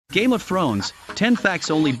Game of Thrones, 10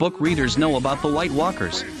 facts only book readers know about the White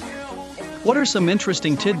Walkers. What are some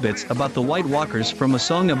interesting tidbits about the White Walkers from A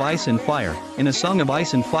Song of Ice and Fire? In A Song of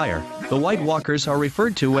Ice and Fire, the White Walkers are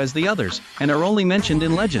referred to as the Others, and are only mentioned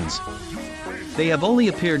in legends. They have only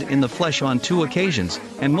appeared in the flesh on 2 occasions,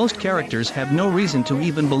 and most characters have no reason to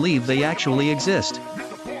even believe they actually exist.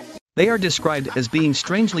 They are described as being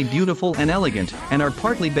strangely beautiful and elegant, and are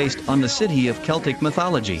partly based on the city of Celtic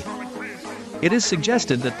mythology. It is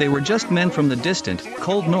suggested that they were just men from the distant,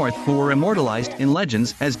 cold north who were immortalized in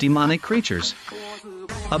legends as demonic creatures.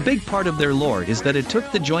 A big part of their lore is that it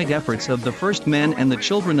took the joint efforts of the first men and the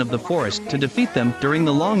children of the forest to defeat them during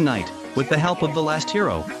the long night, with the help of the last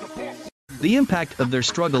hero. The impact of their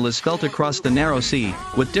struggle is felt across the narrow sea,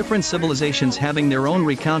 with different civilizations having their own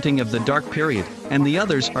recounting of the Dark Period, and the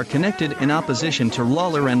others are connected in opposition to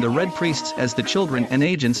Lawler and the Red Priests as the children and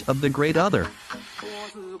agents of the Great Other.